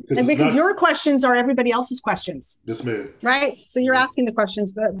 Yeah. Because Because your questions are everybody else's questions. Yes, ma'am. Right. So you're asking the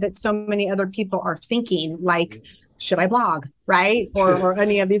questions that so many other people are thinking, like, should I blog? Right. Or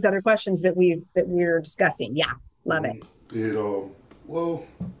any of these other questions that we're discussing. Yeah. Love it. Well,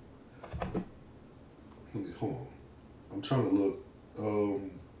 let me hold on. I'm trying to look.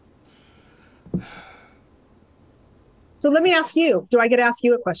 So let me ask you, do I get to ask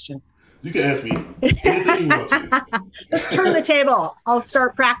you a question? You can ask me anything you want to. Let's turn the table. I'll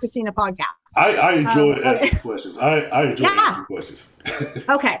start practicing a podcast. I enjoy asking questions. I enjoy asking questions.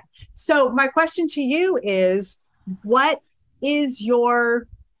 Okay. So my question to you is, what is your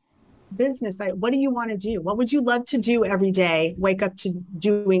business? What do you want to do? What would you love to do every day, wake up to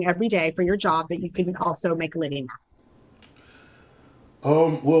doing every day for your job that you can also make a living at?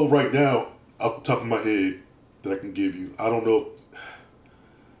 Well, right now, off the top of my head that I can give you, I don't know.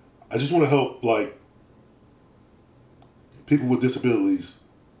 I just want to help like people with disabilities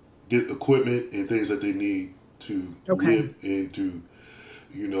get equipment and things that they need to live and to,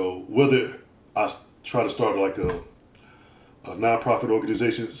 whether I try to start like a nonprofit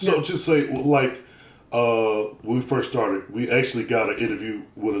organization. So just say like when we first started, we actually got an interview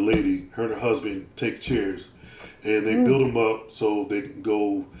with a lady. Her and her husband take chairs, and they build them up so they can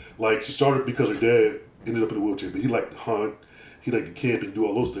go. Like she started because her dad ended up in a wheelchair, but he liked to hunt, he liked to camp and do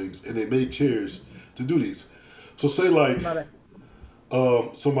all those things, and they made chairs to do these. So say like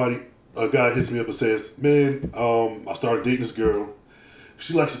a guy hits me up and says, "Man, I started dating this girl.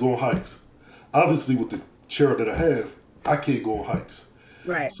 She likes to go on hikes. Obviously, with the chair that I have, I can't go on hikes.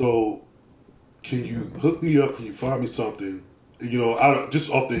 Right. So, can you hook me up? Can you find me something? I just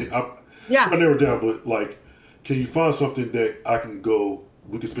off the I narrow it down, but like, can you find something that I can go?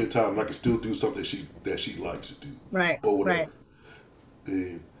 We can spend time, and I can still do something that she likes to do, right? Or whatever." Right.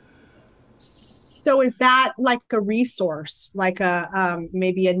 And so, is that like a resource, like a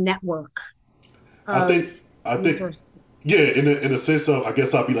maybe a network? I think, yeah, in a sense of, I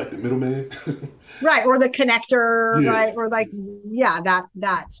guess I'll be like the middleman. Right, or the connector, right, or like,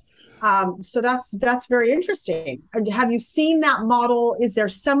 that. So that's very interesting. Have you seen that model? Is there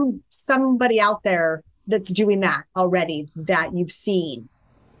somebody out there that's doing that already that you've seen?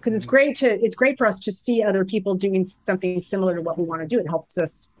 Because it's great for us to see other people doing something similar to what we want to do. It helps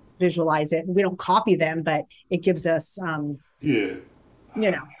us visualize it. We don't copy them, but it gives us,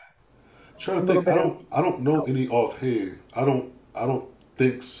 Trying to think, I don't know any offhand. I don't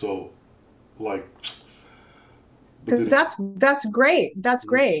think so. Like, because that's great. That's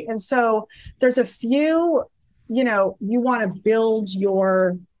great. And so there's a few, you want to build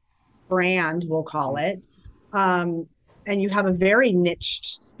your brand, we'll call it, and you have a very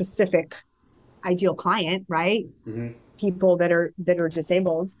niched, specific, ideal client, right? Mm-hmm. People that are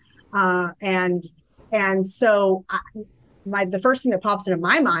disabled, and so the first thing that pops into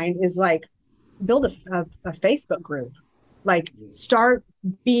my mind is like, build a Facebook group, like start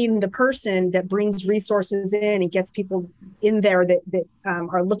being the person that brings resources in and gets people in there that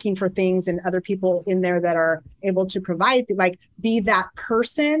are looking for things, and other people in there that are able to provide, like be that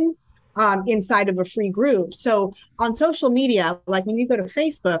person inside of a free group. So on social media, like when you go to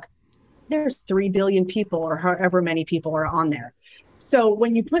Facebook, there's 3 billion people or however many people are on there. So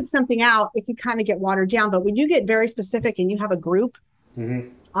when you put something out, it can kind of get watered down. But when you get very specific and you have a group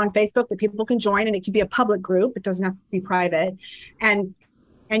on Facebook that people can join, and it can be a public group, it doesn't have to be private, and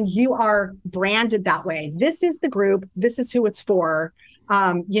you are branded that way. This is the group. This is who it's for.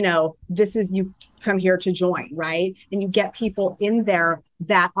 This is, you come here to join, right? And you get people in there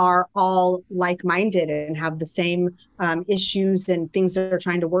that are all like-minded and have the same issues and things that they're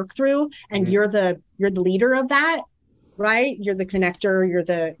trying to work through. And you're the leader of that, right? You're the connector. You're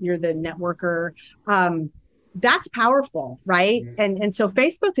the networker. That's powerful, right? And so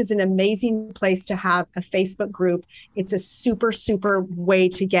Facebook is an amazing place to have a Facebook group. It's a super, super way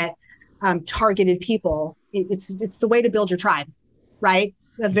to get targeted people. It's the way to build your tribe, right?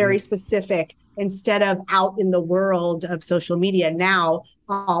 A very specific, instead of out in the world of social media. Now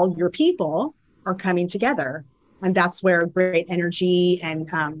all your people are coming together And that's where great energy and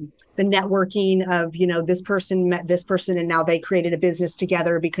the networking of, this person met this person and now they created a business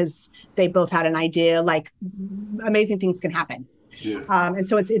together because they both had an idea. Like amazing things can happen. Yeah. And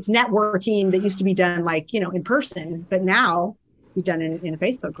so it's networking that used to be done like, in person, but now be done in a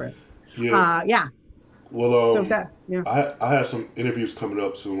Facebook group. Yeah. Yeah. Well, So that, yeah. I have some interviews coming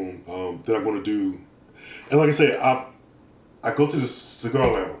up soon that I'm going to do. And like I say, I go to the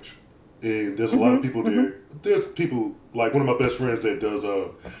cigar lounge, and there's a lot of people there. There's people, like one of my best friends that does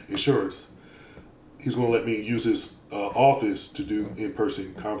insurance. He's going to let me use his office to do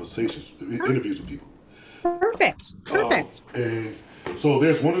in-person conversations, interviews with people. Perfect. And so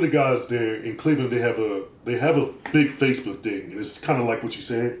there's one of the guys there in Cleveland. They have a big Facebook thing, and it's kind of like what you're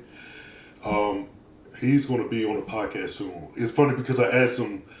saying. He's going to be on a podcast soon. It's funny because I asked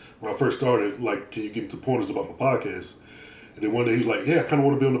him when I first started, like, can you give me some pointers about my podcast? And then one day he was like, yeah, I kind of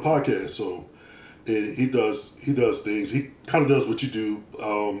want to be on the podcast. So, and he does things. He kind of does what you do,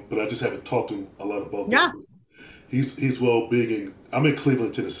 but I just haven't talked to him a lot about that. But he's big in. I'm in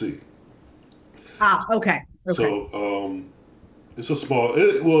Cleveland, Tennessee. Okay. So it's a small.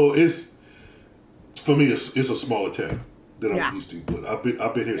 It's for me. It's a smaller town than I'm used to. But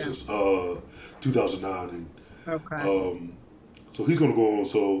I've been here since 2009, and so he's going to go on.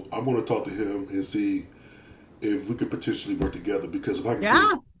 So I'm going to talk to him and see if we could potentially work together, because if I can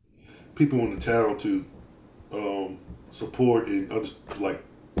get people in the town to support and like,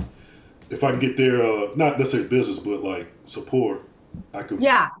 if I can get their not necessarily business but like support, I could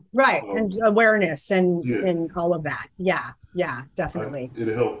and awareness and all of that. Definitely.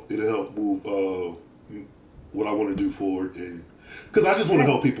 It'll help move what I want to do forward, and because I just want to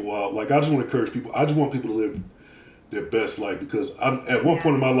help people out. Like I just want to encourage people. I just want people to live their best life, because at one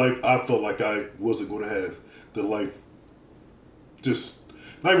point in my life I felt like I wasn't going to have the life, just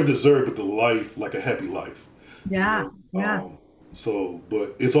not even deserve, but the life, like a happy life. So,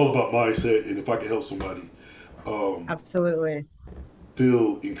 but it's all about mindset, and if I can help somebody, absolutely,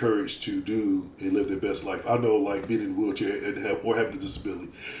 feel encouraged to do and live their best life. I know, like being in a wheelchair and having a disability,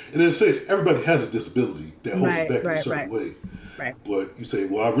 and in a sense, everybody has a disability that holds you back in a certain way. Right. But you say,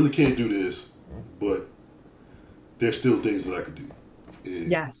 well, I really can't do this, but there's still things that I could do. And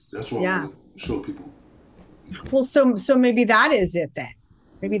that's what I want to show people. Well, so maybe that is it then.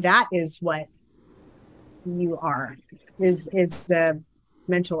 Maybe that is what you are, is a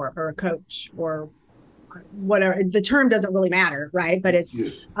mentor or a coach or whatever. The term doesn't really matter, right? But it's,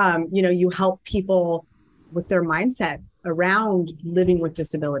 you help people with their mindset around living with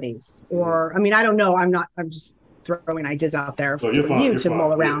disabilities. Or, I mean, I don't know. I'm just throwing ideas out there for you to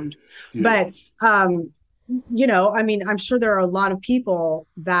mull around. But, I mean, I'm sure there are a lot of people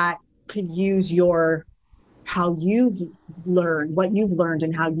that could use how you've learned, what you've learned,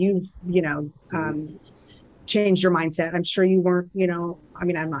 and how you've, changed your mindset. I'm sure you weren't, I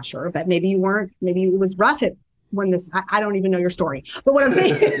mean, I'm not sure, but maybe you weren't, maybe it was rough I don't even know your story, but what I'm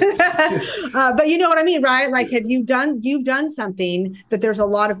saying, but you know what I mean, right? Like, you've done something that there's a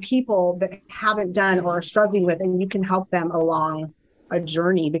lot of people that haven't done or are struggling with, and you can help them along a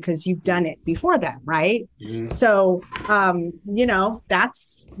journey because you've done it before them, right? So,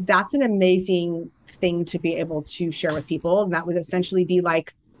 that's an amazing thing to be able to share with people. And that would essentially be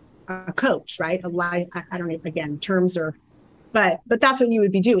like a coach, right? A life, I don't know, again, terms are, but that's what you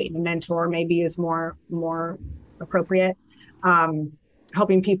would be doing. A mentor maybe is more appropriate,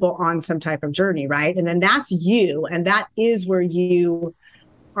 helping people on some type of journey, right? And then that's you, and that is where you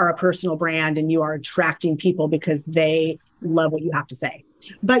are a personal brand, and you are attracting people because they love what you have to say.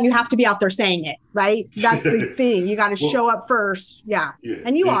 But you have to be out there saying it, right? That's the thing. You got to show up first. Yeah.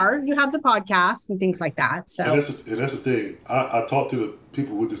 And you have the podcast and things like that. So and that's the thing. I talk to the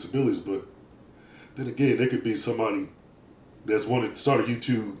people with disabilities, but then again, there could be somebody that's wanted to start a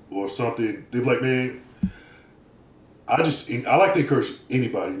YouTube or something. They're like, man, I like to encourage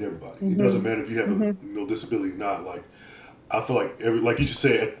anybody and everybody. It doesn't matter if you have a disability or not. Like, I feel like like you just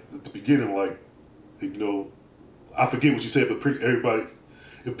said at the beginning, like, I forget what you said, but everybody,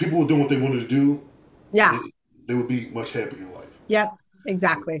 if people were doing what they wanted to do, they would be much happier in life. Yep,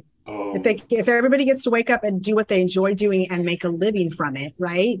 exactly. If everybody gets to wake up and do what they enjoy doing and make a living from it,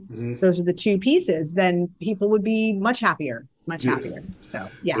 right? Those are the two pieces. Then people would be much happier. So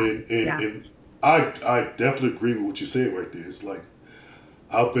And I definitely agree with what you're saying right there. It's like,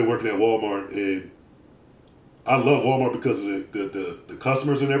 I've been working at Walmart, and I love Walmart because of the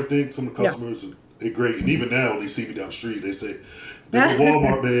customers and everything. Some of the customers they're great, and even now when they see me down the street, they say, "They're a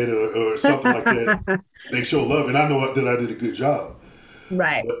Walmart man," or something like that. They show love, and I know that I did a good job.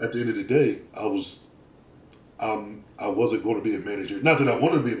 Right. But at the end of the day, I wasn't going to be a manager. Not that I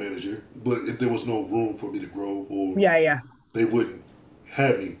wanted to be a manager, but if there was no room for me to grow, or Yeah. they wouldn't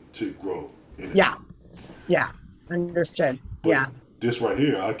have me to grow. Yeah. Yeah. Understood. But yeah. this right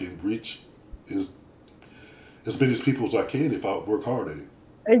here, I can reach as many people as I can if I work hard at it.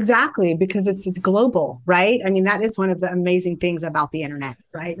 Exactly, because it's global, right? I mean, that is one of the amazing things about the internet,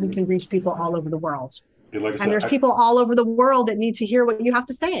 right? You can reach people all over the world. And like I said, and there's people all over the world that need to hear what you have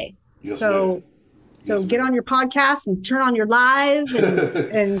to say. Yes, so yes, get on your podcast and turn on your live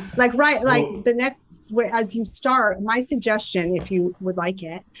and like the next way as you start, my suggestion, if you would like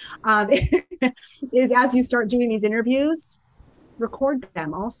it, is as you start doing these interviews, record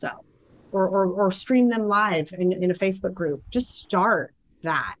them also, or stream them live in a Facebook group. Just start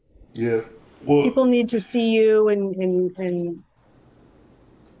that. Yeah. Well, people need to see you and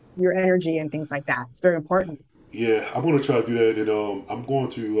your energy and things like that. It's very important. Yeah, I'm going to try to do that, and I'm going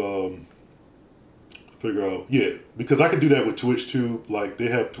to figure out, because I can do that with Twitch too. Like they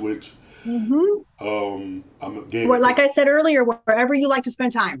have Twitch. I'm a gamer. Like I said earlier, wherever you like to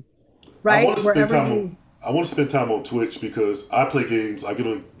spend time, right? I want to spend time on Twitch because I play games. I get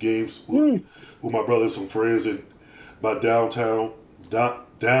on games with my brothers and friends, and my downtime,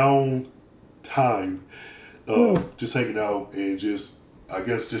 just hanging out and just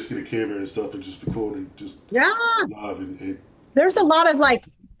get a camera and stuff and just record and just live and there's a lot of like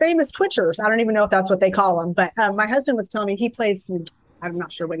famous Twitchers. I don't even know if that's what they call them, but my husband was telling me he plays. I'm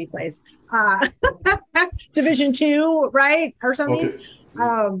not sure what he plays. Division 2, right, or something.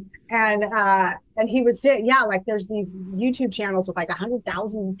 Okay. And he would say, like there's these YouTube channels with like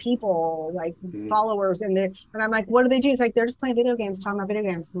 100,000 people, like followers, and I'm like, what do they do? It's like they're just playing video games, talking about video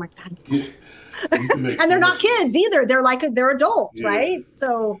games. I'm like, and they're not kids either. They're adults, right?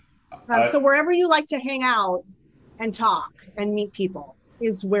 So wherever you like to hang out and talk and meet people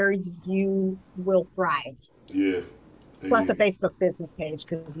is where you will thrive. Yeah. Plus a Facebook business page,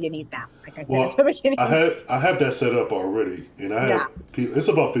 because you need that. Like I said at the beginning. I have that set up already, and I have it's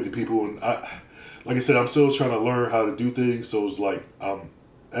about 50 people, and like I said, I'm still trying to learn how to do things. So it's like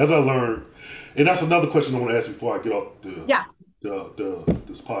as I learn, and that's another question I want to ask before I get off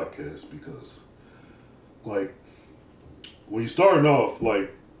this podcast, because like when you starting off,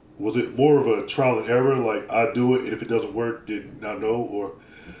 like was it more of a trial and error? Like I do it, and if it doesn't work, did not know, or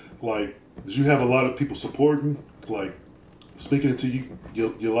like did you have a lot of people supporting, like speaking into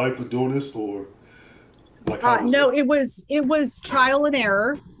your life with doing this, or like it was trial and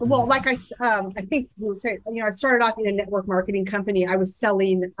error. Well, like I think we would say, I started off in a network marketing company. I was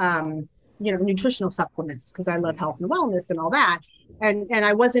selling nutritional supplements because I love health and wellness and all that, and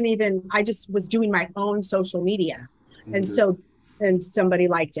I just was doing my own social media, and somebody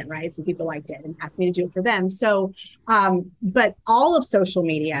liked it, right? Some people liked it and asked me to do it for them. So but all of social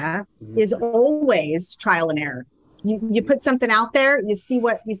media is always trial and error. You put something out there, you see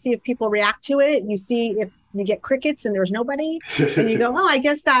if people react to it, you see if you get crickets and there's nobody, and you go, I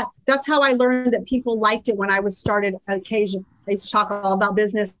guess that's how I learned that people liked it when I was started. Occasionally, I used to talk all about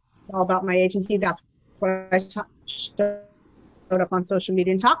business, all about my agency. That's what I showed up on social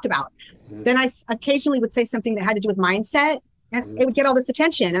media and talked about. Then I occasionally would say something that had to do with mindset, and it would get all this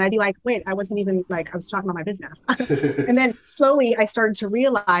attention. And I'd be like, wait, I wasn't even I was talking about my business. And then slowly I started to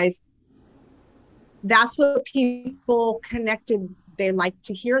realize that's what people connected. They like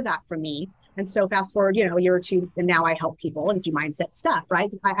to hear that from me. And so fast forward, a year or two, and now I help people and do mindset stuff, right?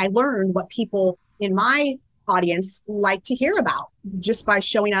 I learned what people in my audience like to hear about just by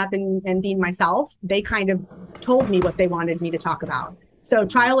showing up and being myself. They kind of told me what they wanted me to talk about. So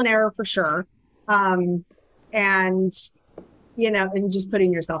trial and error for sure. And just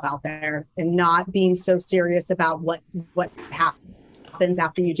putting yourself out there and not being so serious about what happens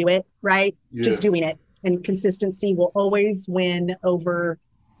after you do it, right? Yeah. Just doing it, and consistency will always win over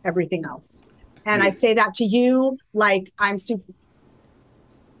everything else. And I say that to you, like I'm super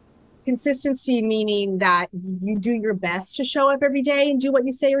consistency, meaning that you do your best to show up every day and do what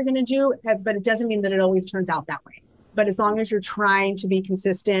you say you're going to do, but it doesn't mean that it always turns out that way. But as long as you're trying to be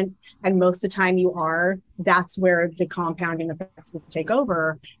consistent, and most of the time you are, that's where the compounding effects will take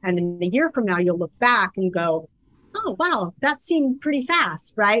over. And in a year from now, you'll look back and you go, oh, wow, that seemed pretty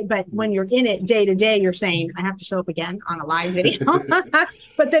fast, right? But when you're in it day to day, you're saying, I have to show up again on a live video.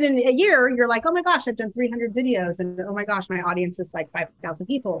 But then in a year, you're like, oh my gosh, I've done 300 videos. And oh my gosh, my audience is like 5,000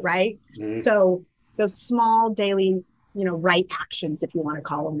 people, right? So those small daily, right actions, if you want to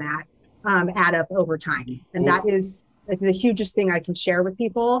call them that, add up over time. And that is like the hugest thing I can share with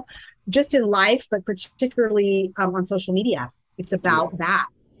people, just in life, but particularly on social media. It's about that.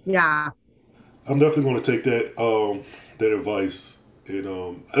 Yeah. I'm definitely going to take that advice And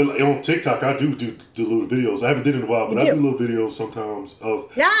on TikTok, I do little videos. I haven't did it in a while, but I do little videos sometimes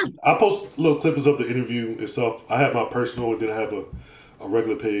of. Yeah. I post little clips of the interview and stuff. I have my personal, and then I have a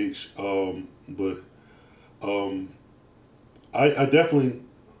regular page. I definitely,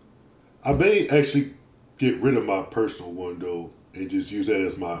 I may actually get rid of my personal one though, and just use that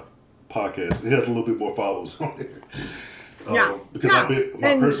as my podcast. It has a little bit more followers on it. Because I've been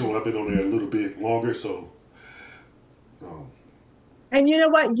my personal one. I've been on there a little bit longer, so. And you know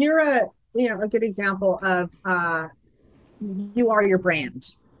what? You're a good example of you are your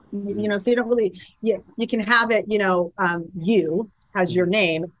brand. So you don't really you can have it, you as your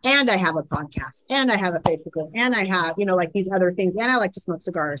name, and I have a podcast, and I have a Facebook group, and I have, like these other things, and I like to smoke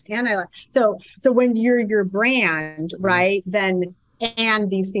cigars, and I like so when you're your brand, right, then and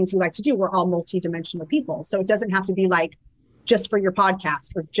these things you like to do, we're all multidimensional people. So it doesn't have to be like just for your podcast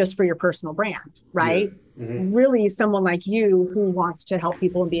or just for your personal brand, right? Yeah. Mm-hmm. Really someone like you who wants to help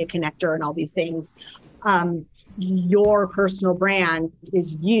people and be a connector and all these things. Your personal brand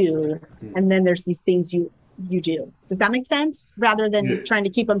is you. Mm-hmm. And then there's these things you do. Does that make sense? Rather than trying to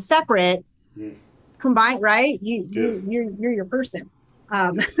keep them separate, combined, right? You're your person.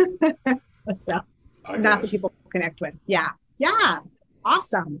 So that's what people connect with. Yeah. Yeah.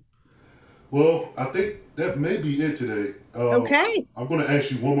 Awesome. Well, I think that may be it today. Okay. I'm going to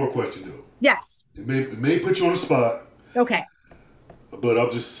ask you one more question, though. Yes. It may put you on the spot. Okay. But I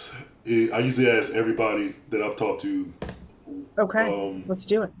usually ask everybody that I've talked to. Okay. Let's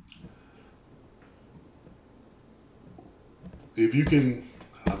do it. If you can,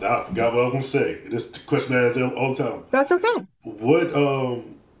 I forgot what I was going to say. This is the question I ask all the time. That's okay. What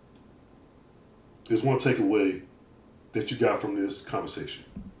is one takeaway that you got from this conversation?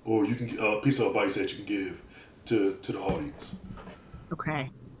 Or you can a piece of advice that you can give to the audience.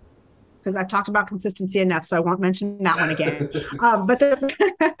 Okay. Because I've talked about consistency enough, so I won't mention that one again. But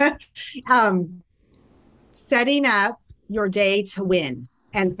setting up your day to win.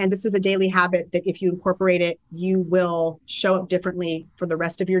 And this is a daily habit that if you incorporate it, you will show up differently for the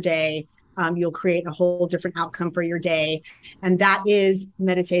rest of your day. You'll create a whole different outcome for your day. And that is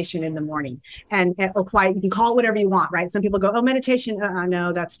meditation in the morning. Or quiet, you can call it whatever you want, right? Some people go, oh, meditation,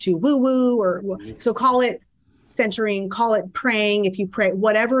 no, that's too woo-woo. So call it centering, call it praying. If you pray,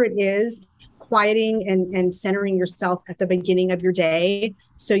 whatever it is, quieting and centering yourself at the beginning of your day.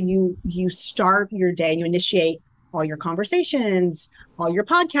 So you start your day, you initiate all your conversations, all your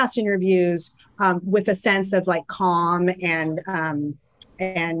podcast interviews with a sense of like calm and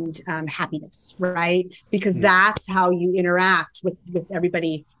happiness, right? Because that's how you interact with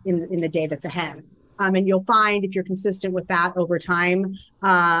everybody in the day that's ahead. And you'll find if you're consistent with that over time,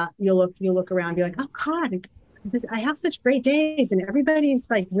 you'll look around and be like, oh God, I have such great days and everybody's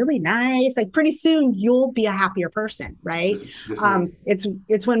like really nice. Like pretty soon you'll be a happier person, right? Yes,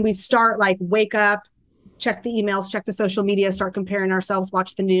 it's when we start like wake up, check the emails, check the social media, start comparing ourselves,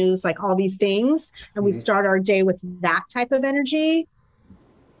 watch the news, like all these things. And we start our day with that type of energy.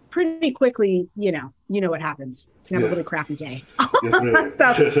 Pretty quickly, you know what happens. You can have a really crappy day. Yes,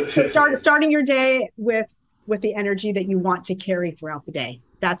 so starting your day with the energy that you want to carry throughout the day.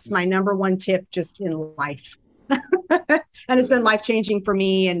 That's my number one tip just in life. And it's been life-changing for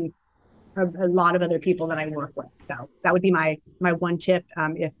me and a lot of other people that I work with. So that would be my one tip.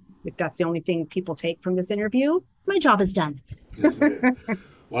 If that's the only thing people take from this interview, my job is done. Yes, ma'am.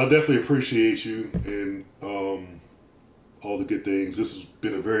 Well, I definitely appreciate you and all the good things. This has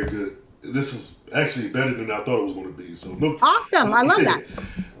been this is actually better than I thought it was going to be. So awesome. I love that.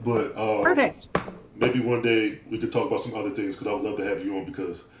 But perfect. Maybe one day we could talk about some other things because I would love to have you on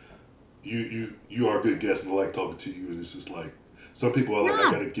because you are a good guest and I like talking to you. And it's just like some people are like,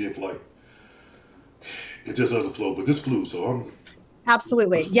 I got to give like, it just doesn't flow, but this flew. So I'm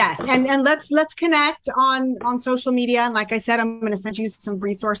absolutely. Yes. And let's connect on social media. And like I said, I'm going to send you some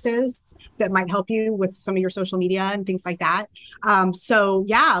resources that might help you with some of your social media and things like that. So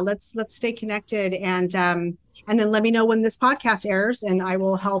yeah, let's stay connected and then let me know when this podcast airs and I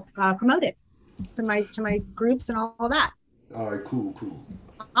will help promote it to my groups and all that. All right, cool.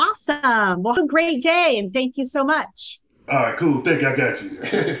 Awesome. Well, have a great day and thank you so much. All right, cool. Thank you. I got you.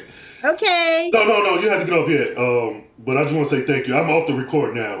 Okay. No. You have to get off yet. But I just want to say thank you. I'm off the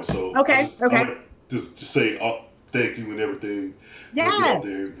record now, so okay. Just say thank you and everything. Yes.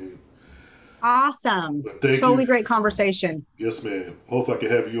 Awesome. Totally great conversation. Yes, ma'am. Hopefully I can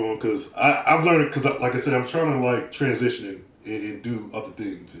have you on because I've learned because like I said, I'm trying to like transition and do other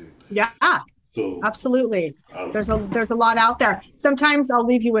things. Yeah. So absolutely. There's a lot out there. Sometimes I'll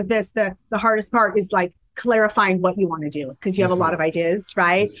leave you with this. The hardest part is like clarifying what you want to do because you have a lot of ideas,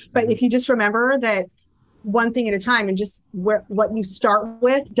 right? But if you just remember that one thing at a time, and just what you start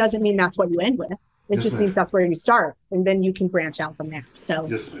with doesn't mean that's what you end with. It just means that's where you start, and then you can branch out from there. So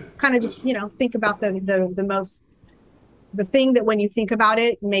kind of just, think about the thing that when you think about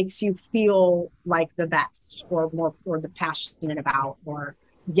it makes you feel like the best or the passionate about, or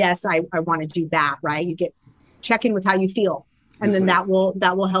yes, I want to do that, right? You check in with how you feel, and then that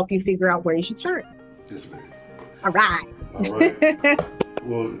will help you figure out where you should start. Yes, ma'am. All right.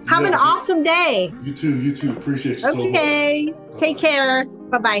 Well, have an awesome day. You too. Appreciate you so much. Okay. Take care.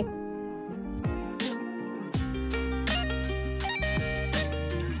 Bye-bye.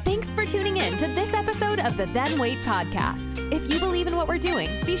 Thanks for tuning in to this episode of the Then Wait podcast. If you believe in what we're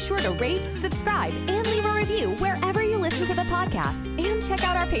doing, be sure to rate, subscribe, and leave a review wherever you listen to the podcast, and check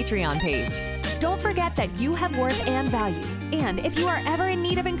out our Patreon page. Don't forget that you have worth and value. And if you are ever in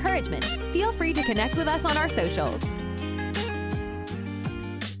need of encouragement, feel free to connect with us on our socials.